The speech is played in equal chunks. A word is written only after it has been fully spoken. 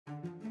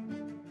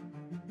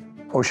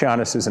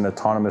Oceanus is an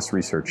autonomous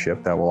research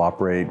ship that will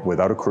operate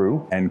without a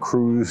crew and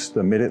cruise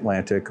the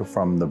mid-Atlantic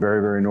from the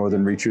very, very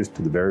northern reaches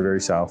to the very, very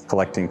south,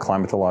 collecting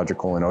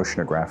climatological and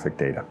oceanographic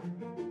data.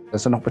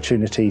 There's an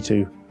opportunity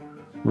to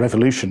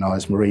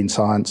revolutionise marine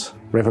science,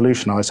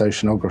 revolutionise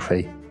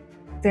oceanography.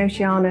 The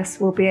Oceanus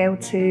will be able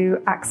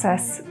to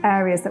access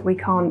areas that we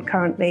can't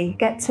currently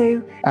get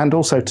to. And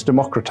also to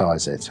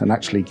democratise it and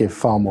actually give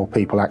far more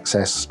people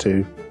access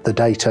to the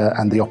data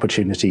and the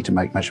opportunity to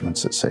make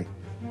measurements at sea.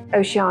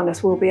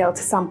 Oceanus will be able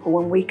to sample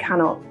when we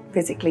cannot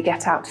physically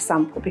get out to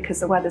sample because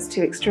the weather's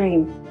too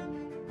extreme.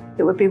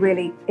 It would be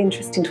really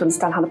interesting to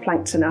understand how the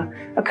plankton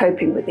are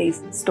coping with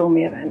these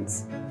stormy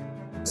events.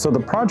 So the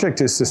project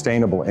is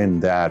sustainable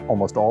in that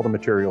almost all the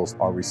materials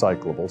are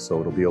recyclable, so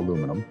it'll be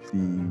aluminum.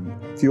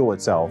 The fuel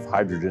itself,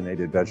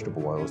 hydrogenated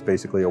vegetable oil, is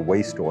basically a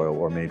waste oil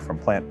or made from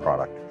plant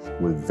product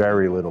with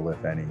very little,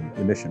 if any,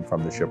 emission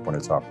from the ship when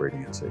it's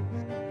operating at sea.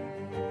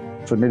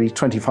 For nearly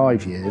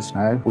 25 years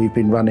now, we've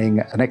been running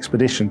an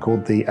expedition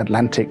called the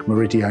Atlantic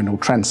Meridional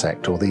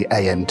Transect, or the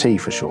AMT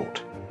for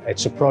short.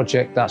 It's a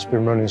project that's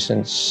been running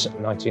since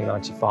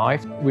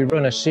 1995. We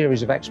run a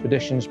series of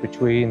expeditions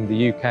between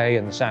the UK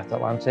and the South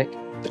Atlantic.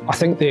 I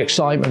think the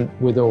excitement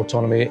with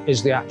autonomy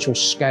is the actual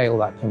scale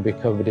that can be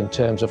covered in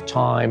terms of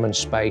time and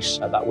space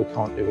that we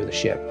can't do with a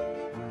ship.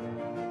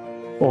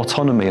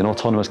 Autonomy and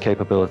autonomous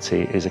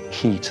capability is a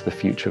key to the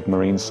future of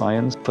marine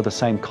science. For the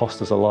same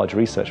cost as a large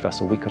research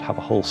vessel, we could have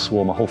a whole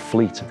swarm, a whole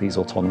fleet of these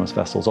autonomous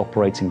vessels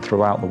operating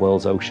throughout the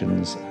world's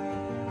oceans.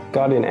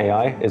 Guardian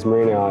AI is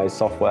marine AI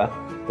software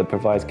that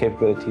provides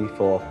capability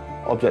for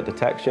object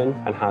detection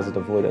and hazard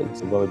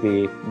avoidance. We'll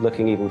be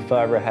looking even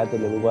further ahead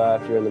than we were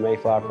during the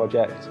Mayflower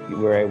project. We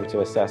were able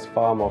to assess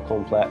far more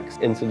complex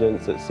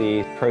incidents at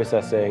sea,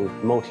 processing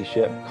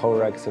multi-ship coal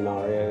wreck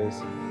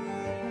scenarios.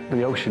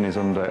 The ocean is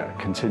under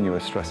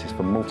continuous stresses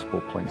from multiple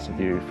points of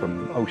view,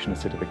 from ocean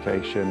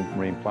acidification,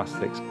 marine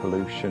plastics,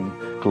 pollution,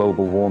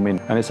 global warming.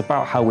 And it's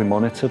about how we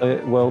monitor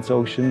the world's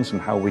oceans and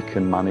how we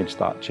can manage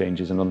that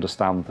changes and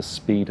understand the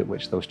speed at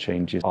which those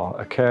changes are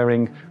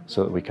occurring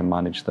so that we can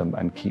manage them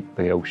and keep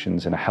the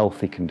oceans in a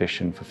healthy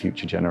condition for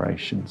future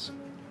generations.